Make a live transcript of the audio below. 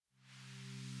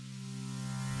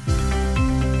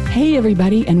Hey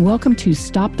everybody, and welcome to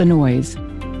Stop the Noise.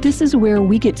 This is where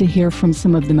we get to hear from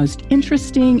some of the most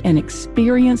interesting and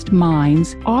experienced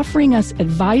minds, offering us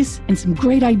advice and some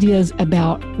great ideas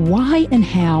about why and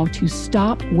how to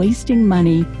stop wasting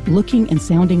money looking and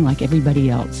sounding like everybody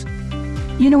else.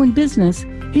 You know, in business,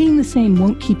 being the same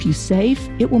won't keep you safe.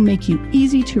 It will make you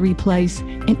easy to replace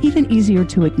and even easier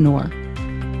to ignore.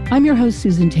 I'm your host,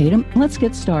 Susan Tatum. Let's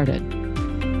get started.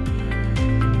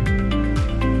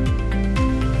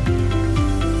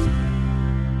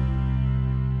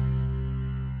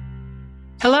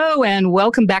 Hello, and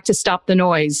welcome back to Stop the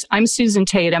Noise. I'm Susan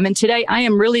Tatum, and today I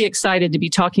am really excited to be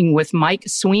talking with Mike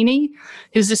Sweeney,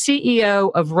 who's the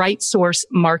CEO of Right Source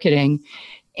Marketing.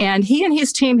 And he and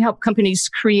his team help companies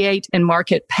create and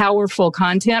market powerful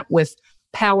content with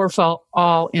powerful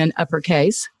all in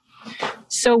uppercase.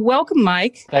 So welcome,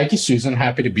 Mike. Thank you, Susan.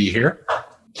 Happy to be here.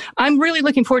 I'm really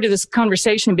looking forward to this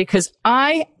conversation because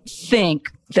I think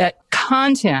that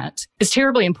content is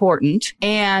terribly important.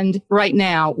 And right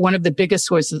now, one of the biggest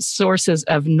sources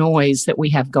of noise that we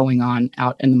have going on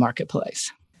out in the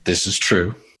marketplace. This is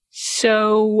true.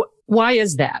 So why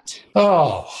is that?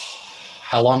 Oh,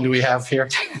 how long do we have here?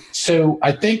 So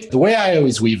I think the way I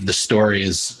always weave the story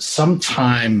is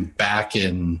sometime back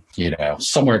in,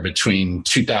 somewhere between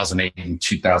 2008 and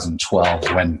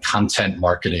 2012, when content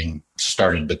marketing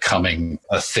started becoming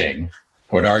a thing.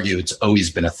 I would argue it's always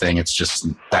been a thing. It's just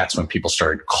that's when people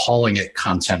started calling it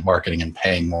content marketing and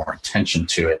paying more attention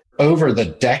to it. Over the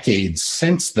decades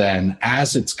since then,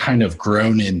 as it's kind of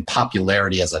grown in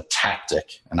popularity as a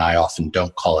tactic, and I often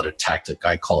don't call it a tactic,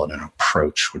 I call it an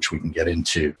approach, which we can get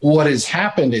into. What has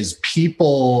happened is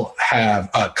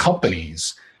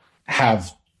companies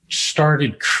have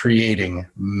started creating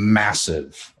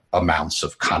massive amounts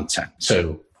of content.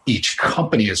 So each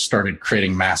company has started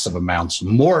creating massive amounts.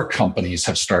 More companies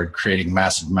have started creating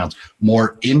massive amounts.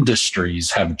 More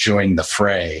industries have joined the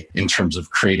fray in terms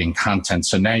of creating content.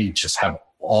 So now you just have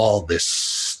all this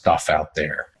stuff out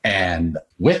there. And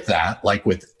with that, like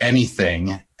with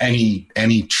anything, any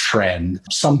trend,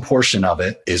 some portion of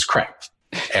it is crap.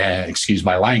 Excuse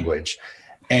my language.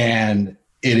 And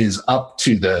it is up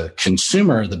to the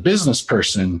consumer, the business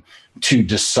person, to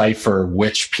decipher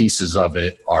which pieces of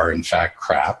it are in fact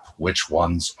crap, which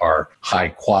ones are high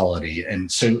quality.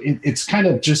 And so it's kind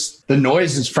of just the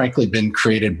noise has frankly been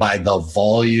created by the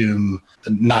volume,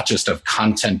 not just of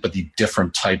content, but the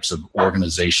different types of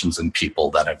organizations and people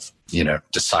that have,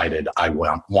 decided I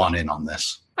want in on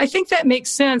this. I think that makes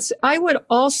sense. I would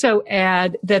also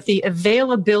add that the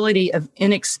availability of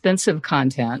inexpensive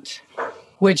content,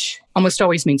 which almost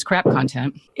always means crap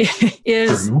content,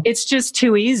 it's just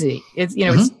too easy.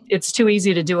 It's too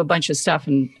easy to do a bunch of stuff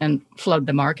and flood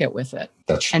the market with it.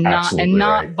 That's and absolutely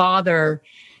not right. Bother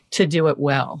to do it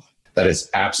well. That is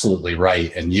absolutely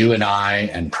right. And you and I,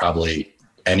 and probably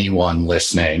anyone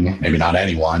listening, maybe not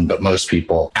anyone, but most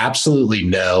people absolutely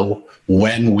know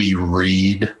when we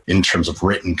read in terms of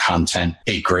written content,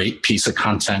 a great piece of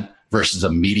content versus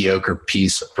a mediocre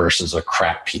piece versus a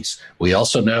crap piece. We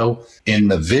also know in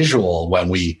the visual when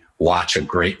we watch a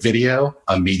great video,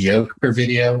 a mediocre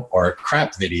video, or a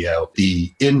crap video,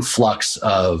 the influx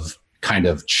of kind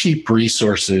of cheap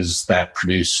resources that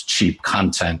produce cheap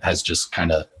content has just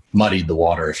kind of muddied the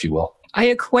water, if you will. I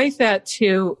equate that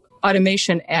to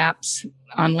automation apps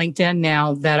on LinkedIn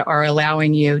now that are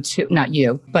allowing you to, not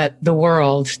you, but the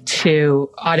world to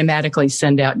automatically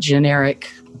send out generic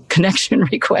connection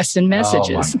requests and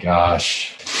messages. Oh my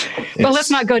gosh. But let's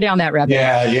not go down that rabbit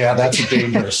hole. Yeah, that's a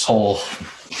dangerous hole.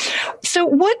 So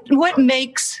what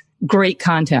makes great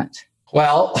content?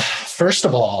 Well, first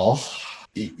of all,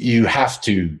 you have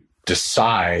to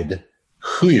decide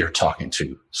who you're talking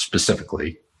to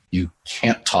specifically. You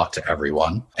can't talk to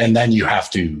everyone. And then you have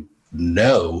to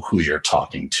know who you're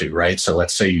talking to, right? So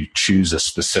let's say you choose a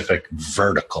specific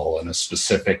vertical and a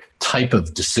specific type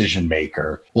of decision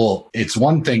maker. Well, it's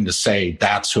one thing to say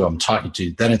that's who I'm talking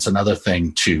to. Then it's another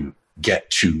thing to get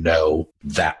to know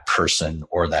that person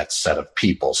or that set of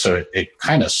people. So it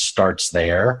kind of starts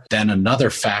there. Then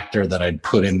another factor that I'd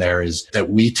put in there is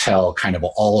that we tell kind of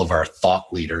all of our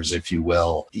thought leaders, if you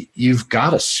will, you've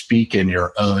got to speak in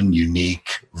your own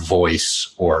unique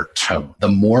voice or tone. The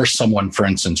more someone, for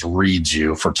instance, reads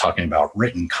you, if we're talking about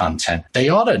written content, they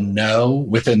ought to know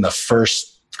within the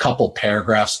first couple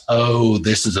paragraphs, oh,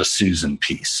 this is a Susan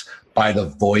piece, by the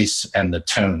voice and the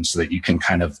tone, so that you can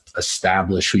kind of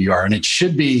establish who you are. And it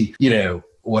should be,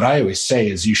 what I always say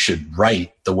is you should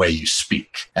write the way you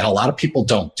speak. And a lot of people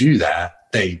don't do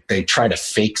that. They try to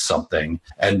fake something.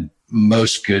 And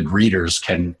most good readers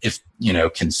can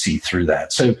see through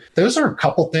that. So those are a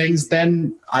couple things.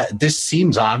 Then this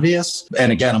seems obvious.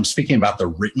 And again, I'm speaking about the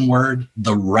written word.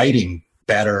 The writing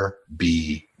better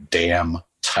be damn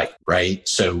tight, right?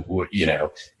 So,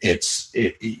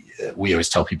 we always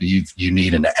tell people you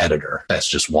need an editor. That's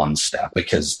just one step,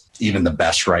 because even the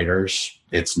best writers,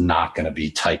 it's not going to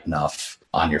be tight enough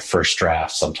on your first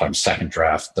draft, sometimes second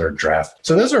draft, third draft.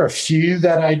 So those are a few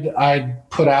that I'd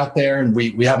put out there. And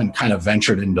we haven't kind of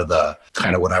ventured into the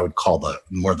kind of what I would call the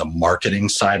marketing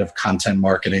side of content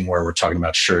marketing, where we're talking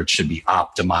about, sure, it should be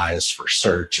optimized for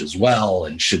search as well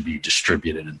and should be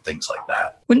distributed and things like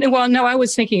that. Well, no, I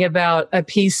was thinking about a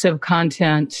piece of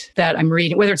content that I'm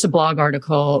reading, whether it's a blog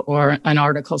article or an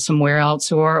article somewhere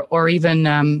else, or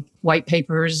even white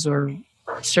papers or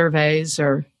surveys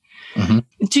or... Mm-hmm.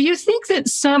 Do you think that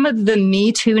some of the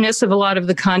Me Too-ness of a lot of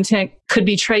the content could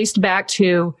be traced back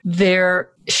to their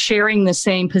sharing the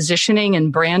same positioning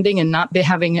and branding and not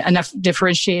having enough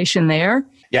differentiation there?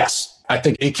 Yes. I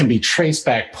think it can be traced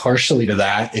back partially to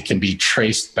that. It can be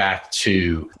traced back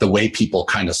to the way people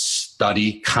kind of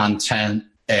study content,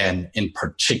 and in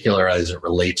particular, as it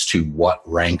relates to what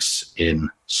ranks in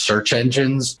search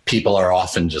engines. People are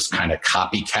often just kind of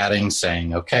copycatting,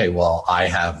 saying, okay, well, I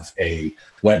have a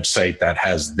website that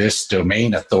has this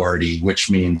domain authority, which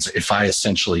means if I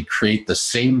essentially create the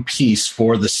same piece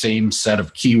for the same set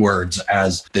of keywords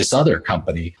as this other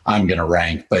company, I'm going to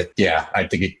rank. But yeah, I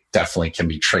think it definitely can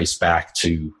be traced back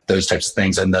to those types of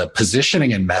things. And the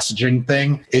positioning and messaging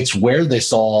thing, it's where this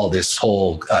whole,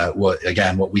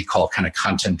 what we call kind of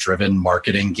content-driven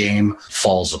marketing game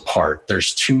falls apart.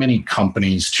 There's too many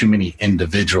companies, too many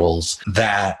individuals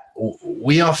that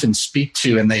we often speak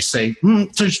to, and they say,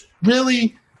 there's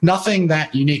really nothing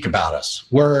that unique about us.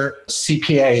 We're a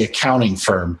CPA accounting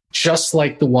firm, just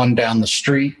like the one down the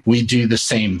street. We do the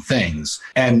same things.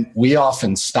 And we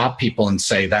often stop people and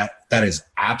say that is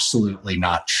absolutely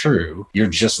not true. You're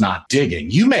just not digging.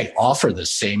 You may offer the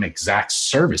same exact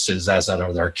services as that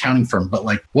other accounting firm, but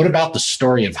what about the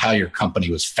story of how your company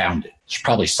was founded? There's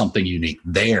probably something unique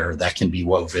there that can be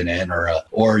woven in,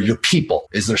 or your people.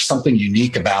 Is there something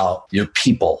unique about your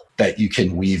people that you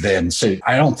can weave in? So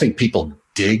I don't think people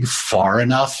dig far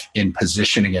enough in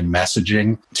positioning and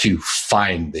messaging to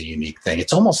find the unique thing.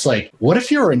 It's almost like, what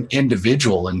if you're an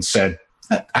individual and said,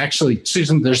 actually,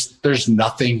 Susan, there's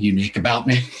nothing unique about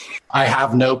me. I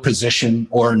have no position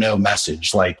or no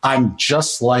message. I'm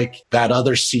just like that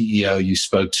other CEO you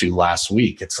spoke to last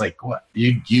week. It's like, what?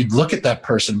 You'd look at that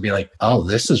person and be like, oh,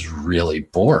 this is really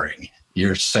boring.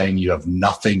 You're saying you have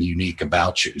nothing unique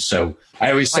about you. So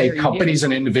I always say companies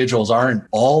and individuals aren't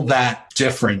all that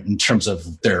different in terms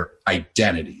of their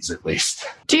identities, at least.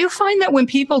 Do you find that when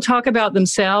people talk about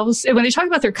themselves, when they talk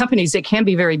about their companies, it can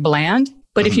be very bland?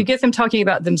 But if you get them talking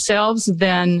about themselves,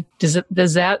 then does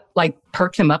that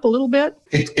perk them up a little bit?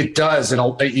 It does. And,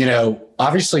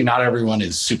 obviously not everyone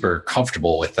is super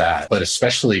comfortable with that. But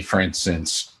especially, for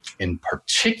instance, in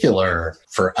particular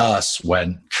for us,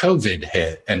 when COVID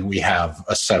hit and we have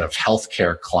a set of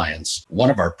healthcare clients, one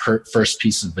of our first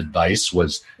pieces of advice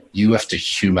was you have to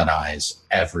humanize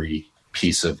every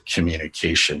piece of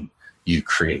communication you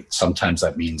create. Sometimes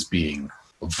that means being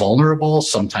vulnerable.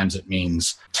 Sometimes it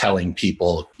means telling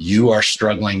people you are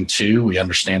struggling too. We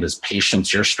understand as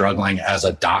patients, you're struggling. As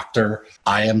a doctor,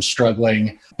 I am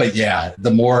struggling. But yeah,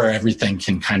 the more everything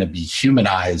can kind of be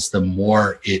humanized, the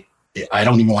more I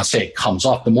don't even want to say it comes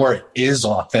off, the more it is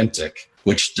authentic,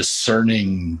 which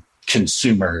discerning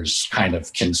consumers kind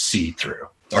of can see through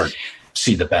or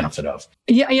see the benefit of.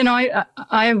 Yeah,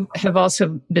 I have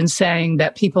also been saying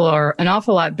that people are an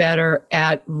awful lot better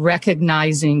at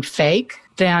recognizing fake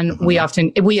than we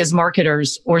as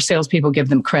marketers or salespeople give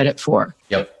them credit for.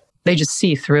 Yep. They just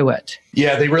see through it.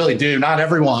 Yeah, they really do. Not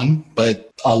everyone,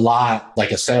 but a lot.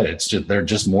 Like I said, they're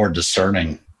just more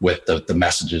discerning with the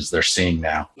messages they're seeing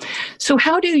now. So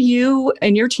how do you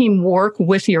and your team work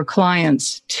with your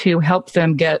clients to help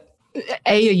them get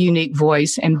a unique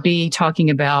voice and B, talking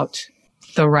about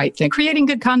the right thing, creating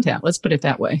good content? Let's put it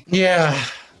that way. Yeah.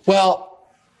 Well,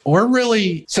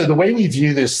 so the way we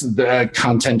view this, the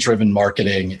content-driven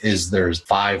marketing is there's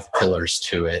 5 pillars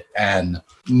to it. And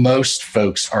most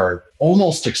folks are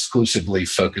almost exclusively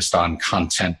focused on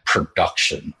content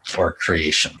production or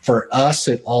creation. For us,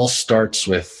 it all starts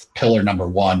with pillar number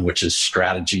 1, which is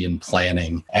strategy and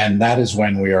planning. And that is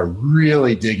when we are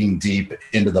really digging deep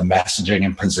into the messaging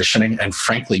and positioning. And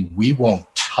frankly, we won't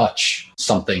touch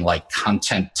something like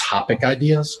content topic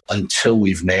ideas until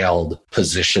we've nailed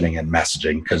positioning and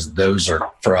messaging, because those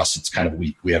are, for us, it's kind of,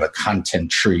 we have a content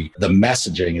tree. The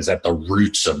messaging is at the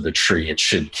roots of the tree. It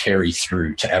should carry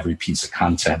through to every piece of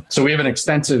content. So we have an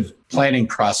extensive planning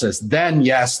process. Then,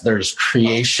 yes, there's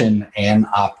creation and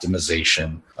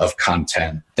optimization of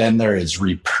content. Then there is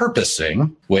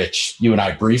repurposing, which you and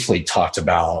I briefly talked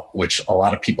about, which a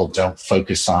lot of people don't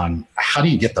focus on. How do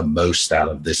you get the most out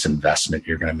of this investment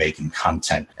you're going to make in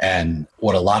content? And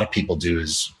what a lot of people do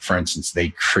is, for instance, they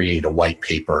create a white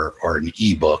paper or an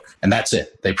ebook, and that's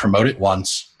it. They promote it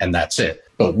once and that's it.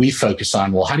 But we focus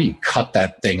on, well, how do you cut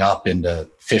that thing up into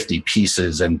 50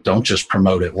 pieces and don't just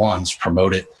promote it once,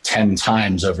 promote it 10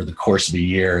 times over the course of a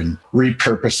year. And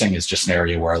repurposing is just an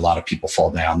area where a lot of people fall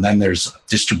down. Then there's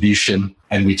distribution.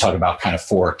 And we talk about kind of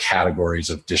 4 categories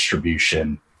of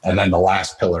distribution. And then the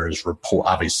last pillar is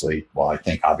obviously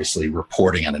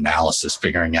reporting and analysis,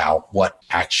 figuring out what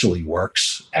actually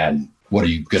works and what are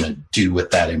you going to do with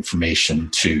that information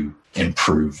to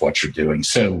improve what you're doing.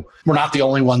 So we're not the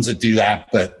only ones that do that,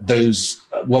 but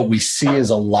what we see is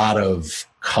a lot of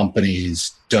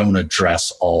companies don't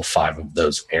address all 5 of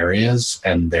those areas,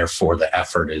 and therefore the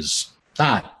effort is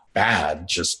not bad,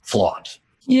 just flawed.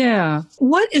 Yeah.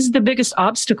 What is the biggest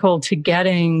obstacle to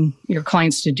getting your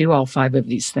clients to do all 5 of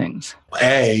these things?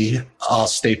 I'll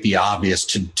state the obvious.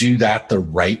 To do that the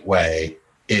right way,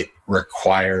 it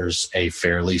requires a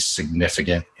fairly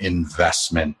significant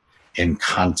investment in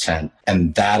content.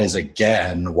 And that is,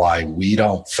 again, why we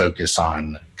don't focus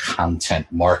on content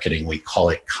marketing. We call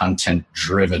it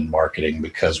content-driven marketing,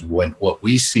 because what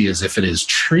we see is if it is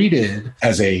treated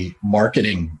as a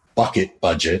marketing bucket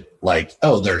budget, like,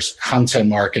 oh, there's content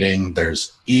marketing,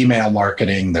 there's email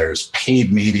marketing, there's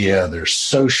paid media, there's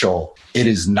social, it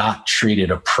is not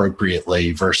treated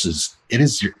appropriately versus it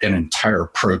is an entire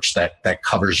approach that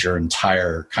covers your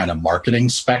entire kind of marketing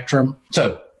spectrum.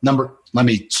 So let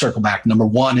me circle back. Number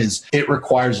 1 is it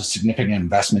requires a significant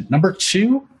investment. Number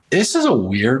 2, this is a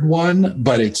weird one,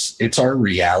 but it's our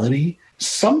reality.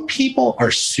 Some people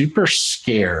are super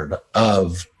scared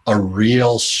of a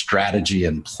real strategy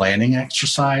and planning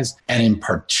exercise. And in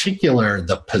particular,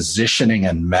 the positioning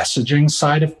and messaging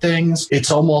side of things. It's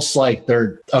almost like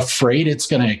they're afraid it's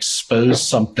going to expose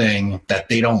something that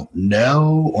they don't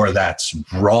know or that's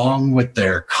wrong with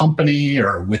their company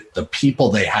or with the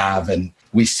people they have. And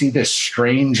we see this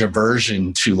strange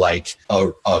aversion to like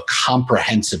a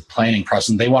comprehensive planning process.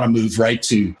 And they want to move right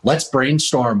to, let's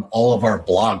brainstorm all of our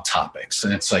blog topics.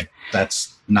 And it's like,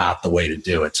 that's not the way to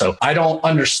do it. So I don't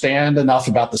understand enough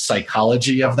about the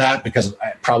psychology of that because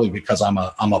I'm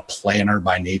a planner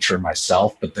by nature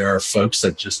myself, but there are folks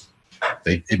that just,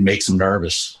 it makes them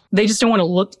nervous. They just don't want to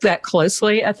look that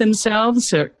closely at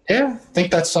themselves? Or? Yeah, I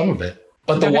think that's some of it.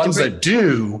 But the ones that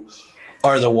do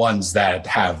are the ones that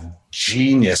have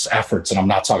genius efforts. And I'm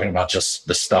not talking about just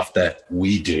the stuff that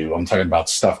we do. I'm talking about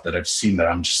stuff that I've seen that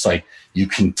I'm just like, you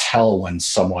can tell when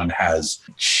someone has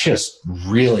just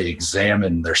really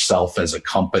examined themselves as a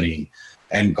company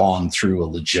and gone through a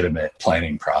legitimate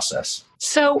planning process.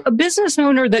 So a business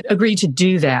owner that agreed to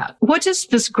do that, what does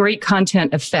this great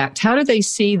content affect? How do they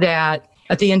see that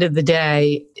at the end of the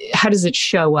day? How does it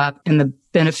show up in the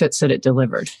benefits that it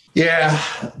delivered? Yeah,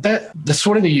 that's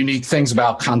one of the unique things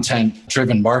about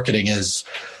content-driven marketing is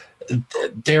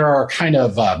there are kind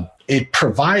of, it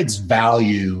provides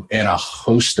value in a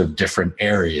host of different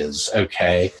areas,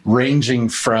 okay? Ranging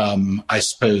from, I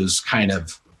suppose, kind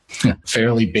of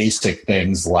fairly basic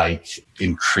things like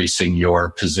increasing your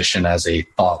position as a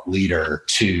thought leader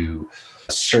to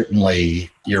certainly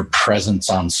your presence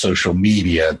on social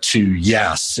media to,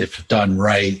 yes, if done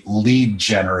right, lead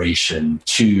generation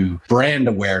to brand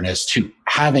awareness to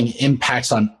having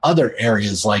impacts on other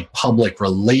areas like public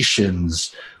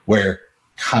relations where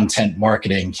content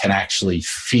marketing can actually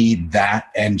feed that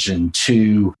engine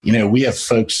to, we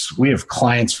have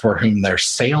clients for whom their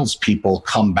salespeople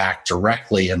come back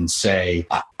directly and say,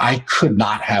 I could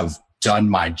not have done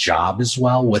my job as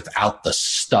well without the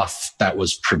stuff that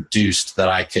was produced that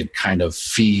I could kind of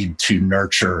feed to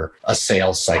nurture a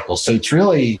sales cycle. So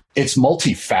it's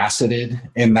multifaceted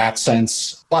in that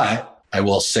sense. But I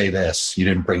will say this, you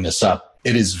didn't bring this up.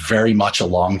 It is very much a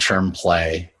long-term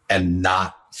play and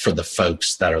not for the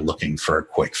folks that are looking for a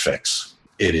quick fix.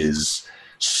 It is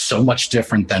so much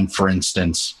different than, for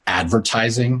instance,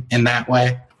 advertising in that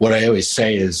way. What I always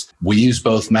say is we use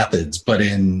both methods, but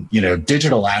in,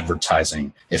 digital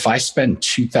advertising, if I spend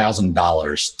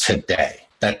 $2,000 today,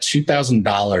 that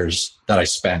 $2,000 that I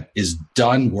spent is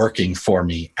done working for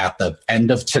me at the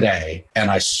end of today, and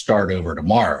I start over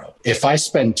tomorrow. If I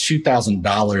spend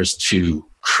 $2,000 to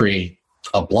create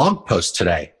a blog post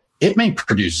today, it may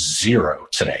produce 0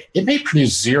 today. It may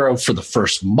produce 0 for the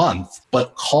first month,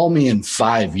 but call me in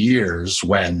 5 years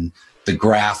when the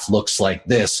graph looks like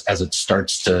this as it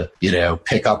starts to,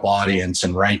 pick up audience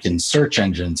and rank in search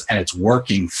engines, and it's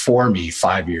working for me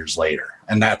 5 years later.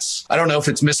 And I don't know if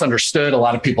it's misunderstood. A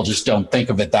lot of people just don't think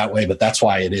of it that way, but that's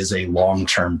why it is a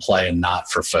long-term play and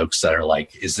not for folks that are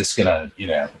like, is this going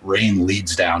to, rain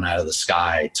leads down out of the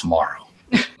sky tomorrow?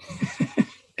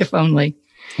 If only.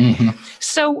 Mm-hmm.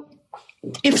 So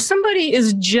if somebody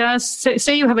is just,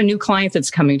 say you have a new client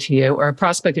that's coming to you or a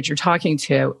prospect that you're talking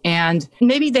to, and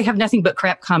maybe they have nothing but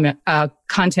crap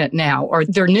content now, or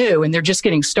they're new and they're just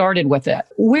getting started with it.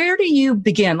 Where do you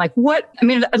begin? I'd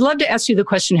love to ask you the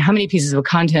question, how many pieces of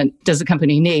content does a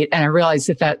company need? And I realize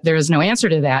that there is no answer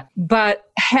to that. But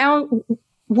so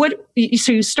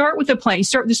you start with the plan, you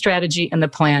start with the strategy and the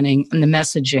planning and the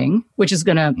messaging, which is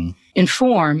going to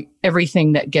inform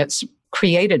everything that gets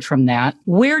created from that.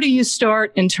 Where do you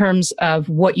start in terms of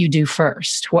what you do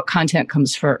first? What content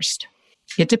comes first?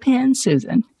 It depends,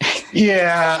 Susan.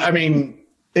 Yeah,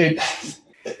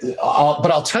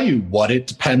 I'll tell you what it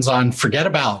depends on. Forget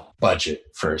about budget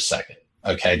for a second.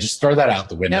 Okay, just throw that out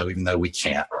the window, even though we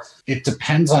can't. It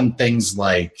depends on things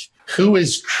like who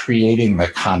is creating the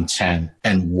content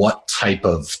and what type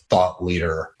of thought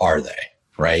leader are they?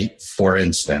 Right? For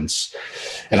instance,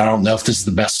 and I don't know if this is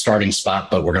the best starting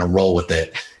spot, but we're going to roll with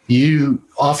it.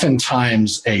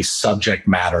 Oftentimes a subject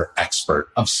matter expert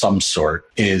of some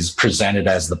sort is presented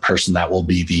as the person that will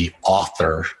be the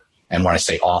author. And when I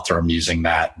say author, I'm using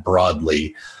that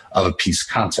broadly, of a piece of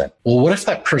content. Well, what if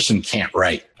that person can't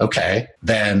write? Okay,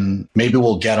 then maybe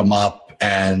we'll get them up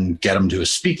and get them to a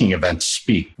speaking event to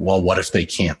speak. Well, what if they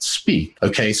can't speak?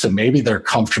 Okay, so maybe they're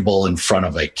comfortable in front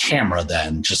of a camera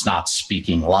then, just not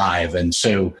speaking live. And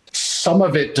so some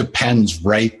of it depends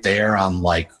right there on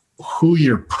who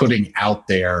you're putting out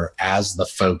there as the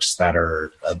folks that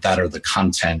are the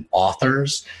content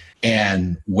authors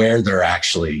and where they're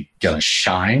actually going to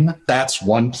shine. That's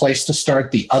one place to start.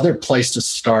 The other place to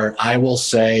start, I will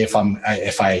say, if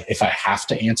I have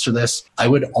to answer this, I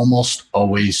would almost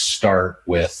always start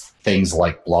with things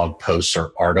like blog posts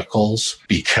or articles,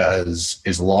 because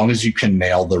as long as you can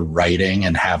nail the writing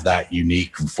and have that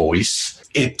unique voice,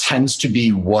 it tends to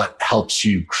be what helps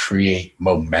you create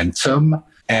momentum.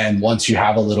 And once you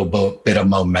have a little bit of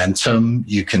momentum,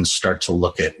 you can start to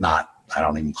look at I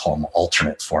don't even call them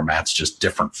alternate formats, just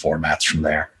different formats from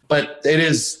there. But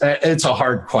it's a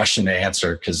hard question to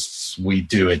answer because we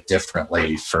do it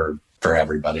differently for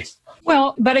everybody.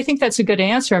 Well, but I think that's a good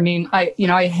answer.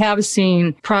 I have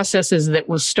seen processes that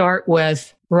will start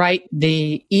with write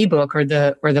the ebook or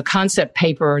the concept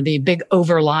paper or the big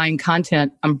overlying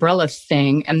content umbrella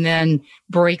thing, and then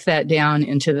break that down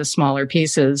into the smaller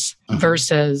pieces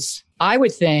versus I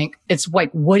would think it's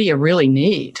what do you really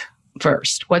need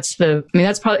first?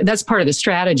 That's part of the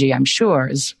strategy, I'm sure.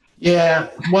 Yeah,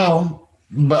 well,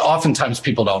 but oftentimes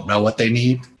people don't know what they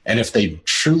need. And if they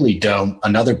truly don't,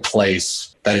 another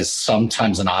place that is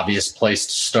sometimes an obvious place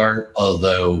to start,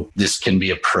 although this can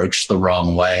be approached the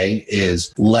wrong way,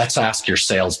 is let's ask your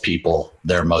salespeople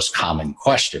their most common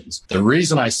questions. The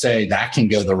reason I say that can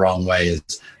go the wrong way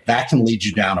is that can lead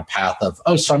you down a path of,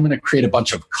 so I'm going to create a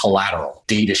bunch of collateral,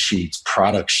 data sheets,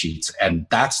 product sheets. And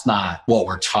that's not what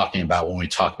we're talking about when we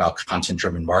talk about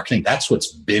content-driven marketing. That's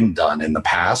what's been done in the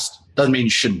past. Doesn't mean you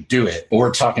shouldn't do it, but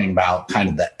we're talking about kind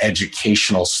of the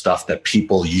educational stuff that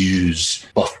people use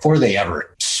before they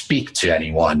ever speak to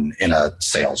anyone in a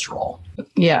sales role.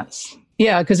 Yes.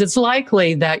 Yeah, because it's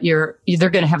likely that they're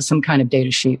going to have some kind of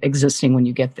data sheet existing when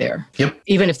you get there. Yep.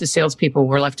 Even if the salespeople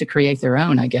were left to create their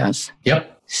own, I guess.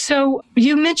 Yep. So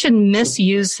you mentioned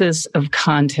misuses of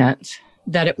content,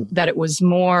 that it was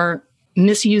more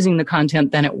misusing the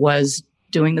content than it was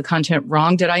doing the content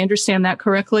wrong. Did I understand that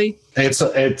correctly? It's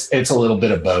a little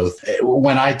bit of both.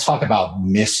 When I talk about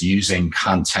misusing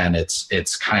content,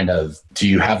 it's kind of, do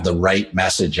you have the right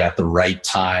message at the right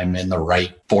time in the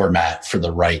right format for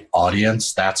the right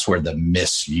audience? That's where the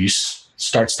misuse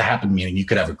starts to happen. Meaning you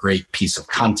could have a great piece of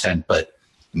content, but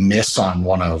miss on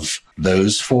one of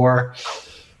those four.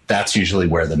 That's usually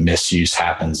where the misuse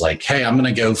happens. Like, hey, I'm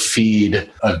going to go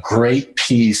feed a great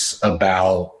piece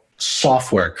about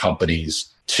software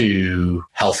companies to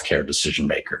healthcare decision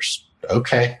makers.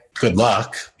 Okay, good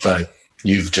luck, but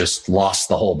you've just lost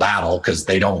the whole battle because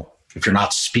if you're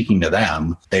not speaking to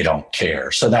them, they don't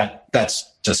care. So that's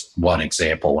just one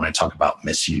example when I talk about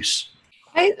misuse.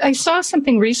 I saw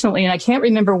something recently, and I can't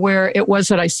remember where it was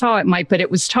that I saw it, Mike, but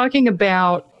it was talking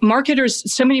about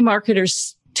marketers. So many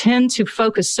marketers tend to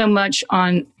focus so much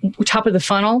on top of the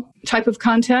funnel type of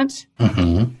content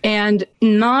and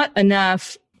not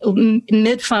enough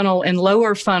mid-funnel and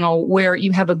lower funnel where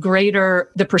you have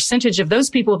the percentage of those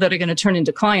people that are going to turn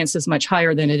into clients is much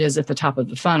higher than it is at the top of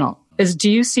the funnel.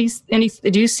 Do you see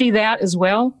that as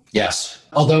well? Yes.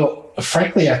 Although,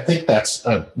 frankly, I think that's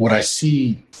what I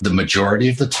see the majority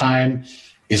of the time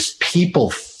is people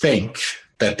think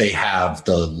that they have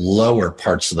the lower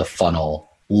parts of the funnel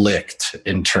licked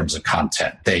in terms of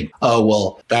content.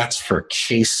 That's for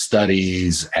case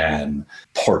studies and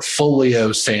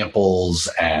portfolio samples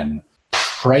and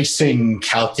pricing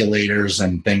calculators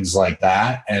and things like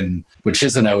that. And which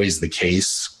isn't always the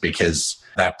case because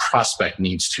that prospect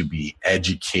needs to be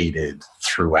educated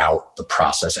throughout the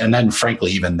process. And then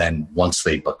frankly, even then, once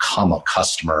they become a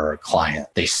customer or a client,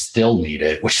 they still need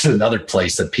it, which is another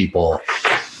place that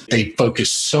they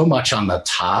focus so much on the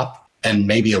top and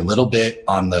maybe a little bit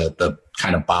on the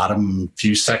kind of bottom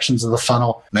few sections of the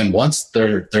funnel. And then once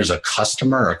there's a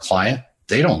customer or a client,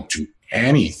 they don't do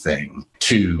anything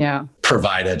to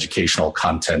provide educational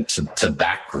content to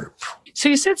that group. So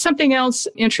you said something else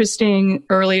interesting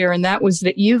earlier, and that was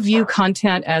that you view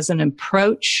content as an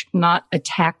approach, not a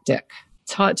tactic.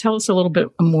 Tell us a little bit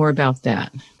more about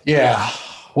that. Yeah.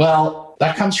 Well,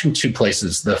 that comes from two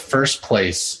places. The first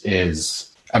place is,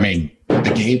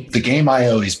 the game I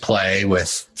always play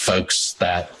with folks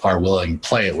that are willing to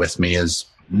play it with me is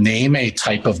name a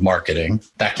type of marketing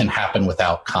that can happen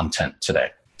without content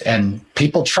today. And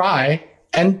people try,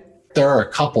 and there are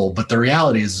a couple, but the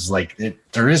reality is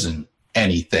there isn't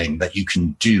anything that you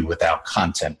can do without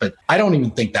content. But I don't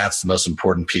even think that's the most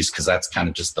important piece because that's kind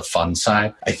of just the fun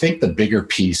side. I think the bigger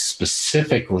piece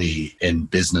specifically in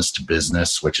business to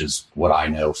business, which is what I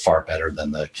know far better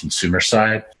than the consumer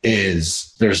side,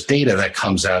 is there's data that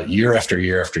comes out year after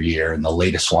year after year. And the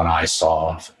latest one I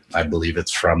saw, I believe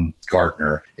it's from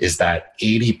Gartner, is that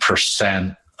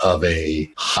 80% of a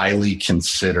highly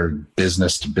considered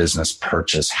business to business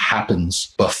purchase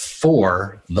happens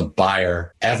before the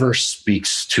buyer ever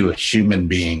speaks to a human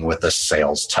being with a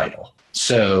sales title.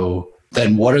 So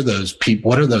then what are those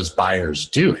buyers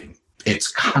doing?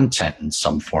 It's content in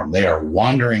some form. They are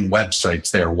wandering websites.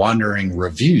 They are wandering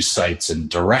review sites and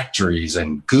directories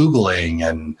and Googling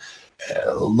and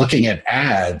looking at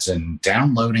ads and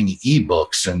downloading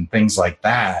ebooks and things like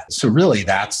that. So really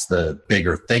that's the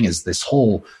bigger thing is this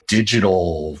whole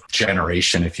digital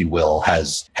generation, if you will,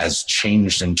 has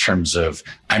changed in terms of,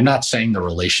 I'm not saying the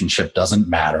relationship doesn't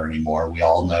matter anymore. We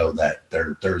all know that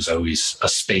there's always a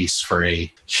space for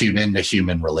a human to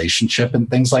human relationship and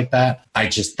things like that. I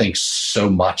just think so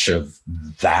much of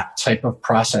that type of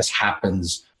process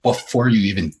happens before you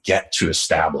even get to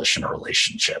establishing a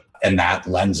relationship. And that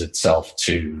lends itself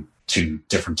to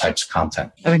different types of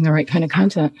content. Having the right kind of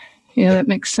content. Yeah, that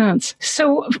makes sense.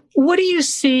 So what do you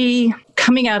see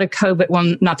coming out of COVID?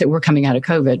 Well, not that we're coming out of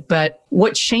COVID, but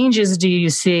what changes do you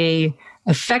see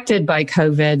affected by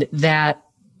COVID that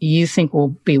you think will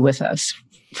be with us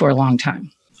for a long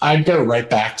time? I'd go right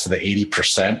back to the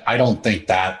 80%. I don't think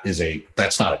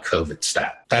that's not a COVID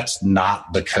stat. That's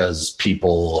not because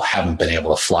people haven't been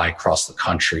able to fly across the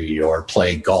country or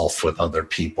play golf with other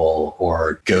people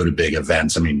or go to big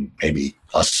events. Maybe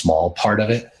a small part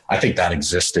of it. I think that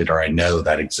existed, or I know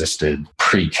that existed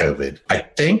pre-COVID. I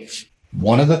think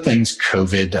one of the things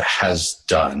COVID has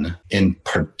done, in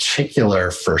particular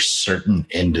for certain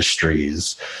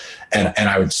industries, and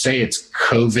I would say it's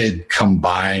COVID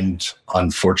combined,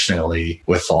 unfortunately,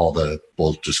 with all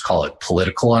we'll just call it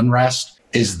political unrest,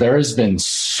 is there has been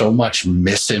so much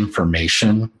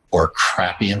misinformation or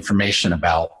crappy information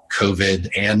about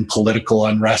COVID and political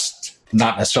unrest,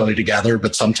 not necessarily together,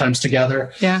 but sometimes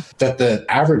together, that the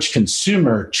average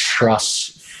consumer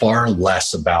trusts far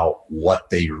less about what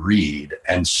they read.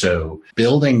 And so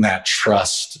building that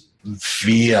trust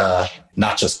via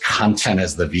not just content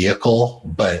as the vehicle,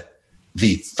 but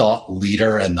the thought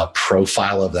leader and the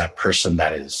profile of that person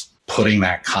that is putting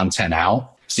that content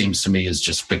out seems to me has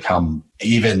just become,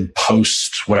 even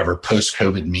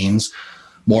post-COVID means,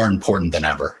 more important than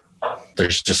ever.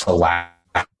 There's just a lack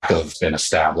of been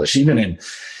established. Even in,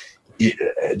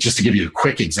 just to give you a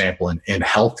quick example, in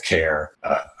healthcare,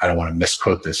 I don't want to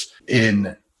misquote this,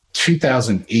 in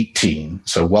 2018,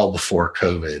 so well before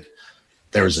COVID,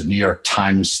 there was a New York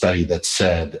Times study that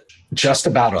said just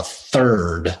about a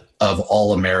third of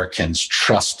all Americans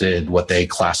trusted what they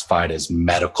classified as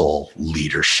medical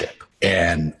leadership.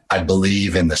 And I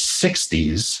believe in the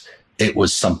 60s, it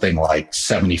was something like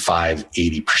 75,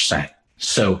 80%.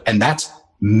 So, and that's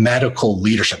medical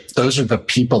leadership. Those are the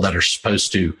people that are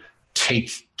supposed to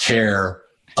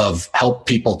help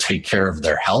people take care of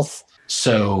their health.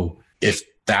 So if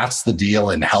that's the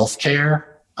deal in healthcare,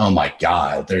 oh my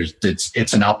God,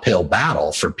 it's an uphill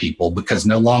battle for people, because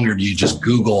no longer do you just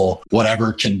Google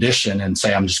whatever condition and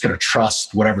say, I'm just going to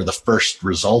trust whatever the first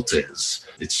result is.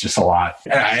 It's just a lot.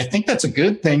 And I think that's a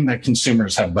good thing that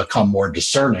consumers have become more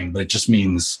discerning, but it just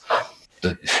means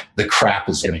that the crap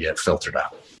is going to get filtered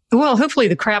out. Well, hopefully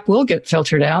the crap will get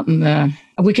filtered out, and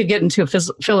we could get into a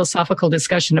philosophical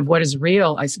discussion of what is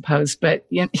real, I suppose,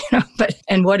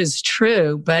 and what is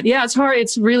true. But yeah, it's hard.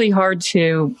 It's really hard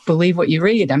to believe what you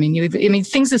read. I mean,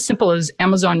 things as simple as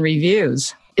Amazon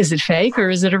reviews. Is it fake, or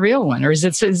is it a real one, or is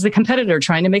the competitor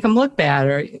trying to make them look bad?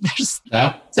 Or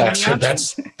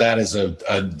that is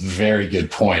a very good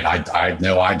point. I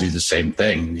know I do the same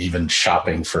thing, even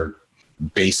shopping for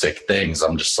basic things.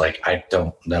 I'm just like, I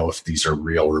don't know if these are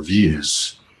real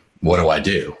reviews. What do I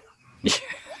do?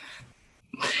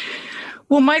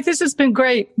 Well, Mike, this has been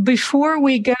great. Before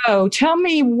we go, tell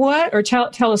me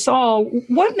tell us all,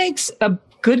 what makes a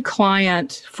good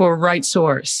client for Right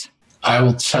Source? I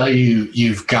will tell you,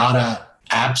 you've got to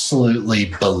absolutely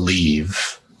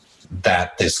believe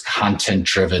that this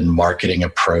content-driven marketing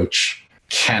approach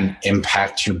can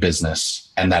impact your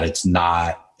business, and that it's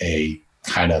not a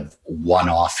kind of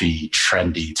one-offy,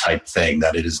 trendy type thing,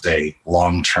 that it is a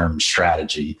long-term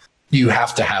strategy. You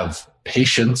have to have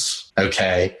patience,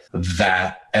 okay,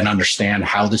 and understand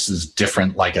how this is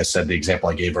different. Like I said, the example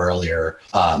I gave earlier,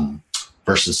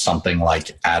 versus something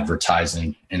like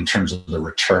advertising in terms of the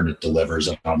return it delivers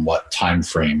and on what time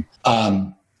frame.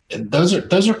 Those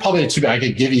are probably the two. I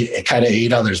could give you kind of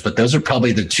 8 others, but those are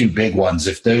probably the 2 big ones.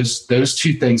 If those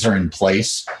 2 things are in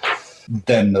place,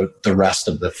 then the rest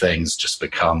of the things just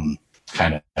become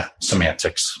kind of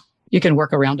semantics. You can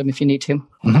work around them if you need to.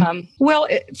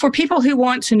 Mm-hmm. For people who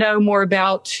want to know more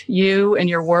about you and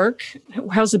your work,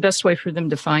 how's the best way for them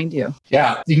to find you?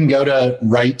 Yeah, you can go to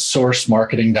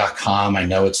rightsourcemarketing.com. I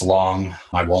know it's long.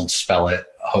 I won't spell it.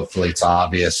 Hopefully it's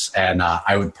obvious. And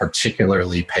I would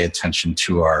particularly pay attention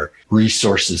to our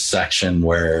resources section,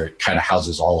 where it kind of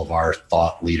houses all of our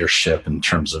thought leadership in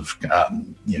terms of,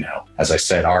 as I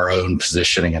said, our own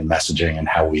positioning and messaging and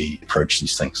how we approach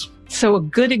these things. So a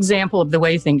good example of the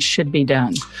way things should be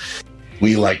done.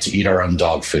 We like to eat our own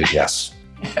dog food, yes.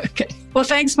 Okay. Well,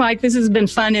 thanks, Mike. This has been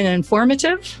fun and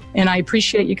informative, and I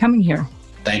appreciate you coming here.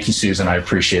 Thank you, Susan. I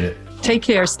appreciate it. Take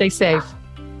care. Stay safe.